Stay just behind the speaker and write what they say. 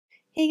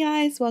Hey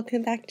guys,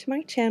 welcome back to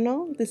my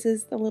channel. This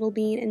is the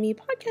Littlebean and Me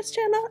podcast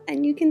channel,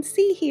 and you can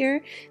see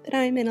here that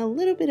I'm in a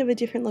little bit of a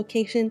different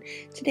location.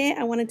 Today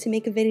I wanted to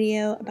make a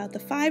video about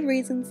the 5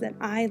 reasons that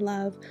I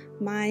love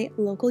my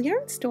local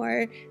yarn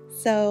store.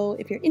 So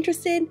if you're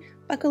interested,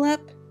 buckle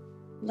up,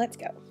 let's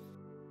go.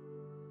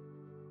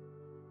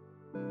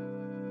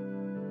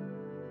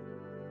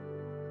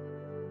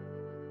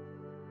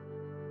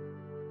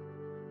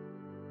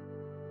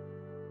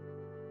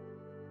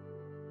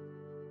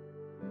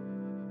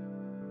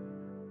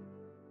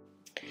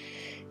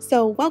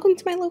 So welcome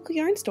to my local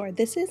yarn store.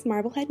 This is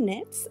Marblehead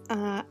Knits.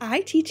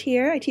 I teach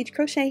here. I teach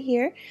crochet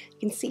here. You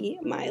can see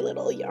my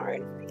little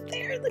yarn right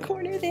there in the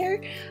corner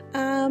there.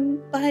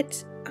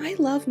 But I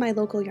love my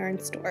local yarn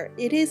store.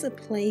 It is a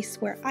place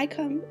where I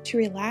come to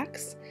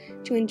relax,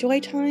 to enjoy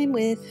time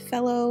with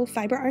fellow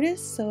fiber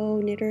artists, so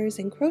knitters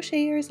and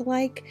crocheters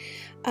alike,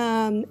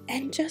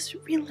 and just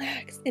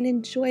relax and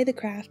enjoy the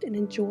craft and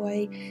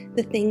enjoy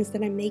the things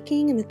that I'm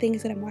making and the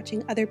things that I'm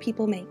watching other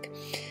people make.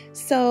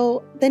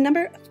 So the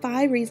number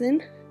 5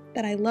 reason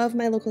that I love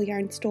my local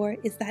yarn store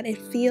is that it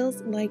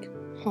feels like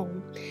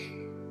home.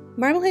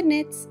 Marblehead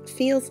Knits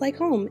feels like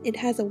home. It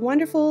has a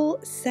wonderful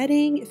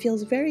setting. It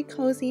feels very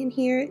cozy in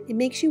here. It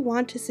makes you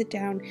want to sit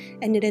down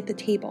and knit at the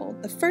table.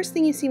 The first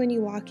thing you see when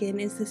you walk in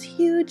is this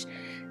huge,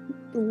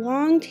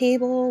 long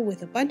table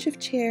with a bunch of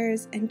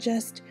chairs and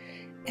just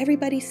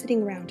everybody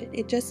sitting around it.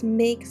 It just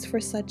makes for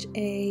such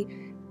a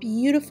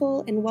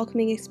beautiful and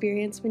welcoming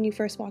experience when you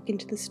first walk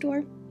into the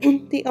store.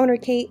 The owner,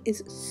 Kate,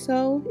 is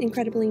so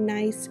incredibly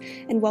nice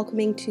and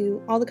welcoming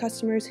to all the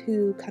customers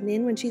who come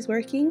in when she's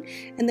working,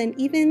 and then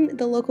even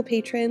the local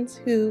patrons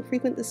who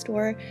frequent the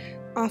store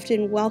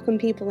often welcome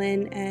people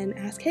in and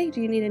ask, hey,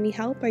 do you need any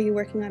help? Are you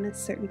working on a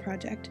certain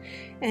project?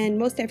 And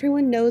most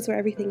everyone knows where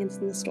everything is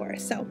in the store.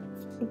 So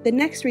the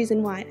next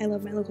reason why I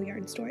love my local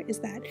yarn store is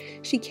that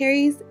she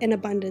carries an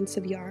abundance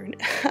of yarn.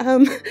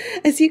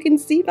 As you can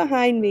see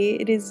behind me,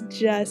 it is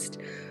just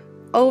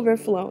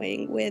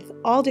overflowing with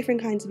all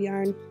different kinds of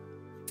yarn,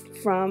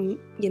 from,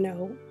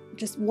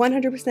 just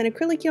 100%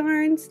 acrylic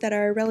yarns that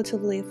are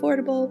relatively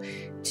affordable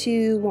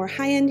to more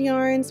high-end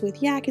yarns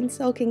with yak and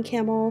silk and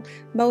camel,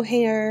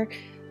 mohair,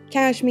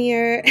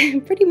 cashmere,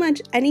 pretty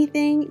much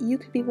anything you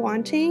could be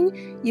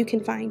wanting, you can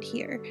find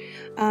here.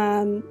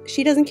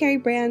 She doesn't carry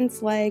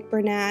brands like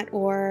Bernat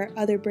or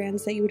other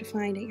brands that you would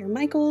find at your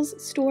Michaels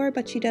store,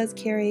 but she does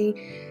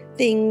carry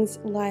things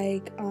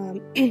like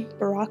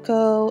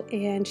Barocco,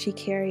 and she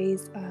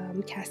carries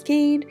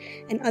Cascade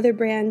and other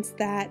brands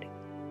that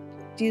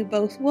do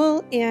both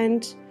wool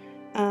and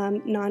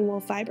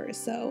non-wool fibers.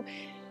 So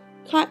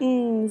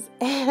cottons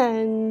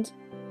and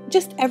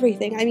just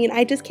everything. I mean,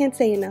 I just can't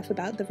say enough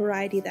about the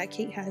variety that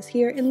Kate has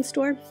here in the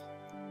store.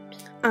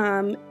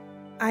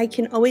 I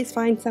can always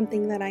find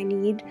something that I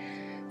need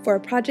for a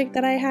project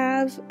that I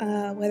have,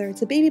 whether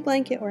it's a baby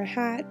blanket or a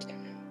hat,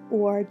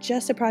 or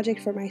just a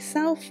project for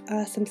myself,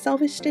 some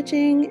selfish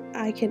stitching.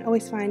 I can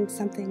always find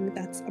something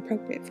that's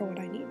appropriate for what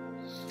I need.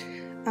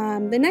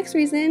 The next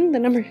reason, the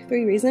number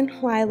 3 reason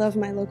why I love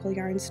my local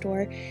yarn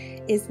store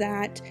is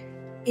that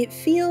it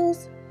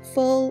feels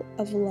full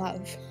of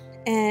love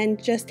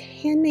and just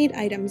handmade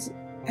items.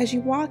 As you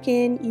walk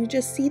in, you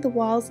just see the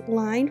walls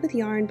lined with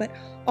yarn, but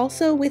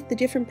also with the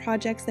different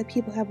projects that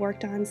people have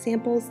worked on,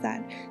 samples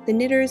that the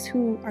knitters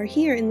who are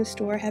here in the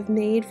store have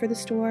made for the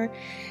store,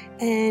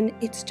 and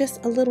it's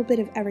just a little bit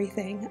of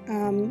everything.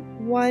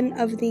 One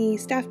of the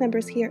staff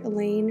members here,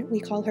 Elaine, we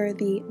call her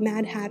the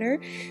Mad Hatter.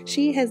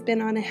 She has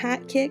been on a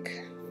hat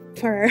kick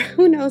for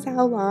who knows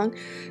how long,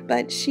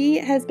 but she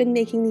has been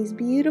making these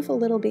beautiful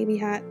little baby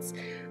hats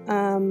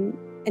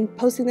and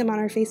posting them on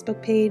our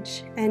Facebook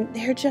page, and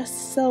they're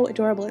just so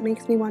adorable. It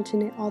makes me want to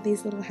knit all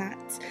these little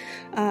hats.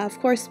 Of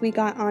course, we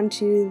got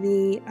onto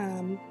the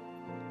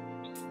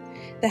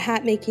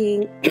hat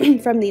making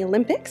from the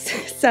Olympics.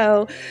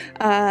 So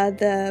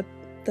the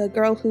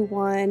girl who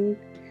won,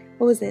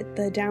 what was it,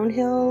 the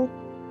downhill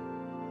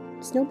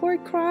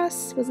snowboard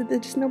cross? Was it the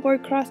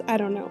snowboard cross? I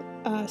don't know.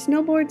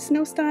 Snowboard,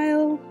 snow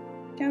style,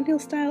 downhill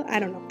style? I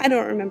don't know. I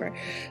don't remember.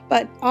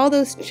 But all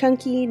those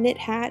chunky knit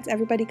hats,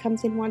 everybody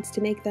comes in, wants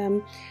to make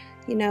them.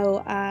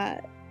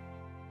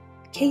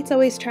 Kate's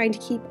always trying to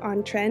keep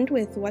on trend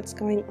with what's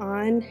going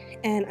on,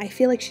 and I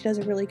feel like she does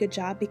a really good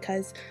job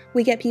because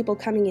we get people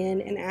coming in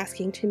and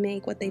asking to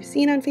make what they've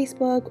seen on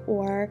Facebook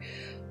or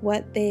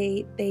what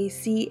they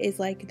see is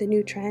like the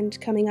new trend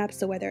coming up.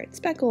 So whether it's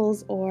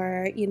speckles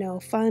or,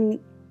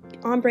 fun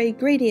ombre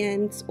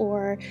gradients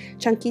or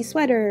chunky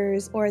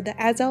sweaters or the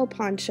Azelle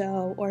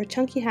poncho or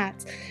chunky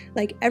hats,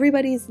 like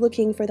everybody's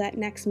looking for that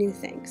next new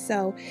thing.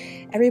 So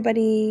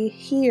everybody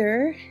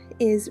here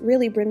is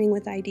really brimming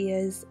with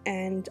ideas,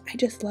 and I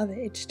just love it.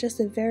 It's just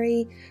a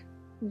very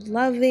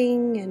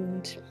loving,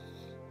 and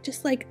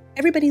just like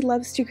everybody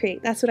loves to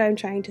create. That's what I'm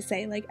trying to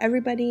say. Like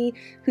everybody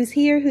who's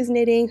here, who's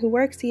knitting, who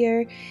works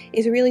here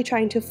is really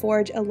trying to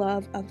forge a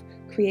love of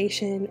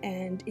creation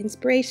and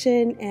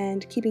inspiration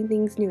and keeping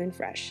things new and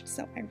fresh.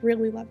 So I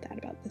really love that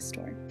about this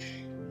store.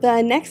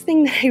 The next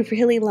thing that I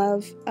really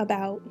love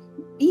about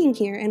being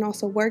here and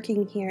also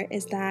working here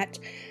is that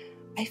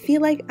I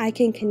feel like I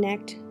can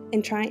connect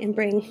and try and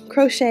bring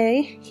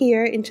crochet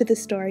here into the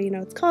store. You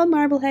know, it's called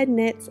Marblehead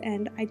Knits,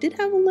 and I did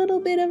have a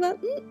little bit of a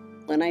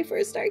when I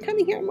first started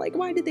coming here. I'm like,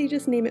 why did they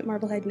just name it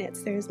Marblehead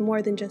Knits? There's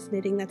more than just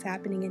knitting that's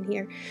happening in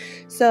here.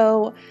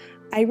 So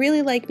I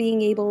really like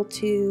being able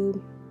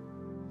to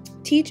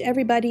teach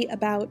everybody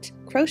about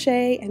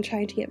crochet and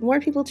trying to get more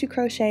people to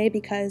crochet,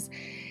 because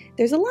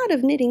there's a lot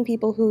of knitting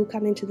people who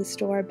come into the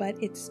store, but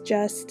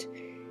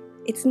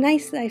it's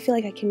nice that I feel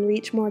like I can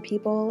reach more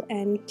people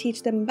and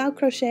teach them about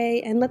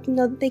crochet and let them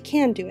know that they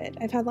can do it.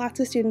 I've had lots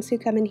of students who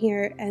come in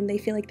here and they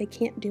feel like they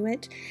can't do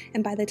it,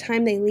 and by the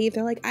time they leave,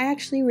 they're like, I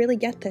actually really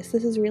get this.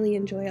 This is really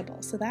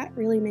enjoyable. So that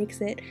really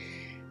makes it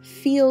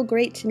feel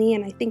great to me,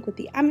 and I think with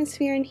the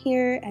atmosphere in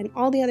here and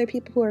all the other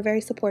people who are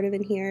very supportive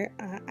in here,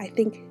 I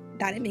think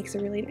that it makes a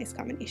really nice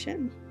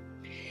combination.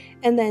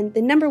 And then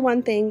the number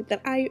one thing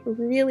that I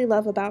really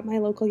love about my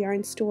local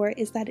yarn store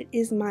is that it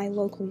is my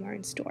local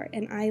yarn store,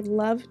 and I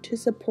love to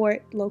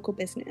support local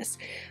business.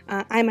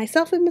 I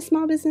myself am a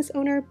small business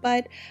owner,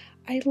 but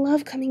I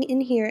love coming in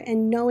here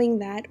and knowing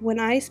that when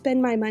I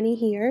spend my money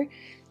here,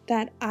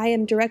 that I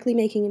am directly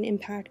making an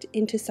impact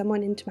into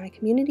someone into my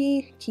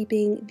community,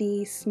 keeping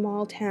the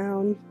small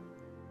town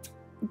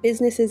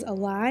businesses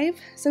alive,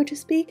 so to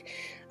speak.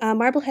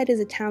 Marblehead is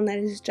a town that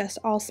is just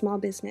all small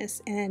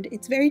business, and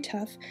it's very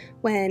tough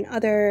when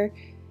other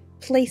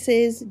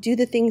places do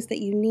the things that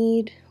you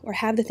need or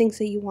have the things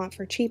that you want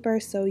for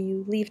cheaper, so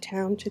you leave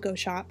town to go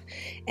shop.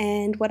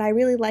 And what I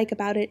really like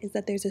about it is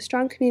that there's a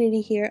strong community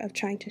here of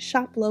trying to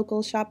shop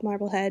local, shop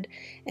Marblehead,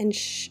 and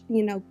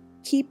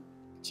keep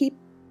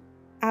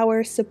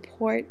our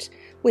support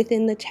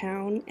within the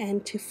town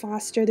and to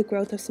foster the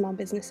growth of small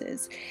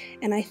businesses.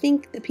 And I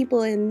think the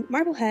people in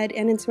Marblehead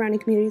and in surrounding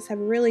communities have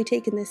really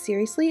taken this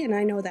seriously, and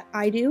I know that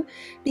I do,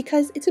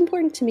 because it's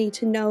important to me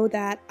to know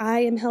that I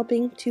am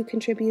helping to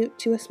contribute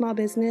to a small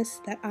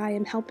business, that I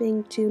am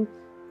helping to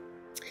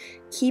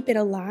keep it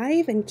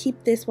alive and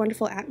keep this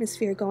wonderful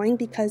atmosphere going,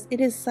 because it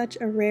is such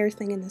a rare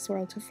thing in this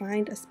world to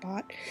find a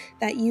spot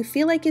that you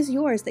feel like is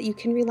yours, that you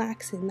can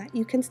relax in, that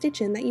you can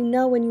stitch in, that you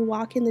know when you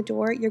walk in the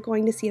door you're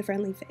going to see a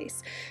friendly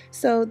face.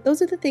 So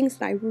those are the things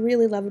that I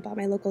really love about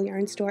my local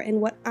yarn store,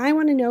 and what I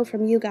want to know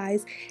from you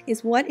guys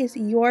is, what is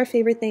your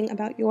favorite thing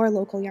about your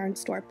local yarn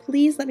store?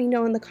 Please let me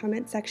know in the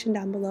comment section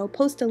down below.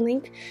 Post a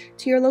link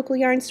to your local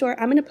yarn store.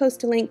 I'm going to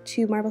post a link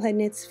to Marblehead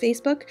Knits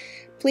Facebook.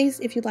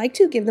 Please, if you'd like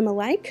to, give them a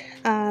like.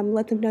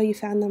 Let them know you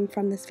found them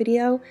from this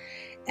video.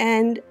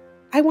 And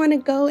I want to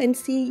go and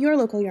see your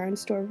local yarn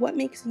store. What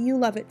makes you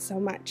love it so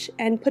much?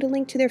 And put a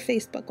link to their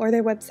Facebook or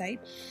their website.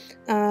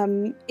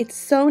 It's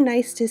so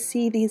nice to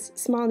see these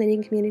small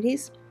knitting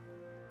communities.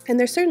 And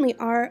there certainly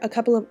are a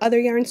couple of other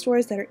yarn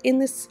stores that are in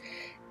this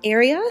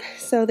area.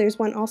 So there's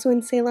one also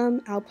in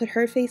Salem. I'll put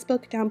her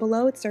Facebook down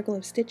below. It's Circle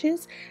of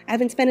Stitches. I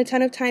haven't spent a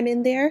ton of time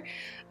in there,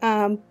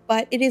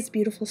 but it is a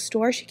beautiful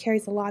store. She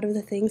carries a lot of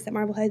the things that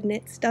Marblehead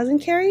Knits doesn't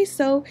carry,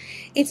 so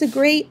it's a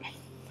great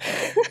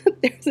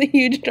there's a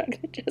huge truck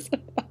that just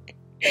went by.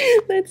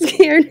 That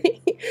scared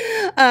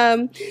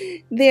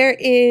me. There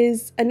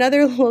is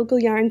another local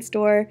yarn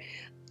store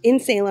in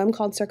Salem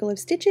called Circle of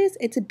Stitches.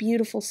 It's a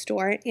beautiful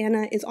store.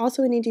 Anna is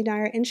also an indie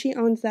dyer, and she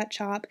owns that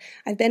shop.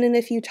 I've been in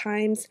a few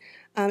times.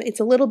 It's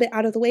a little bit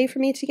out of the way for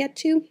me to get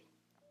to,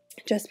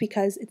 just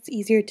because it's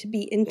easier to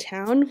be in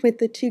town with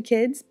the two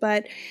kids,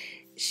 but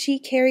she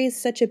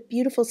carries such a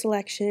beautiful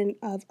selection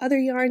of other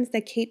yarns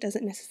that Kate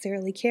doesn't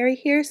necessarily carry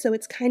here, so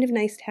it's kind of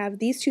nice to have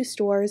these two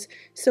stores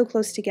so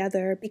close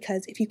together,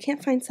 because if you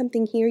can't find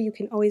something here, you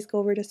can always go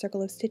over to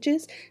Circle of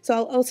Stitches. So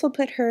I'll also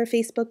put her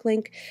Facebook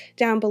link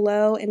down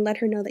below and let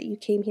her know that you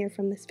came here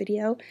from this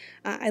video.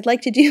 I'd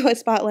like to do a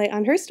spotlight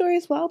on her store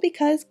as well,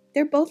 because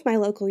they're both my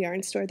local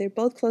yarn store. They're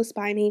both close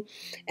by me,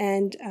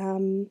 and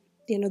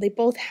they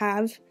both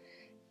have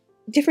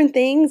different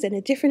things in a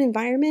different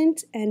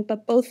environment,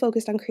 but both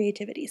focused on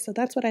creativity. So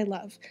that's what I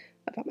love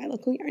about my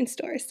local yarn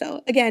store.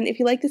 So again, if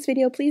you like this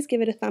video, please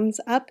give it a thumbs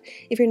up.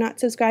 If you're not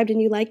subscribed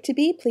and you'd like to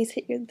be, please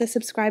hit the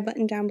subscribe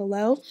button down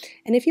below.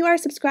 And if you are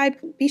subscribed,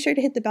 be sure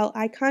to hit the bell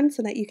icon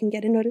so that you can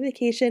get a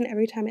notification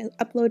every time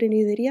I upload a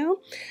new video.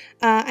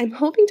 I'm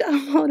hoping to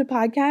upload a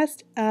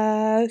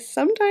podcast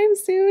sometime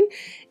soon.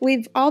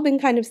 We've all been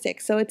kind of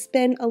sick, so it's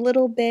been a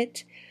little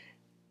bit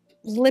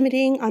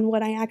limiting on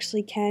what I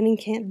actually can and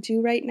can't do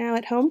right now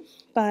at home,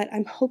 but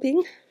I'm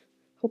hoping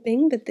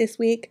that this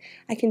week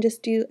I can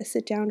just do a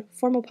sit-down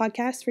formal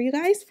podcast for you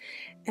guys.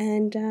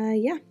 And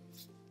yeah.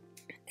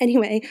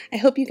 Anyway, I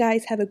hope you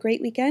guys have a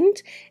great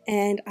weekend,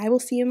 and I will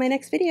see you in my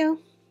next video.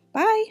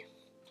 Bye!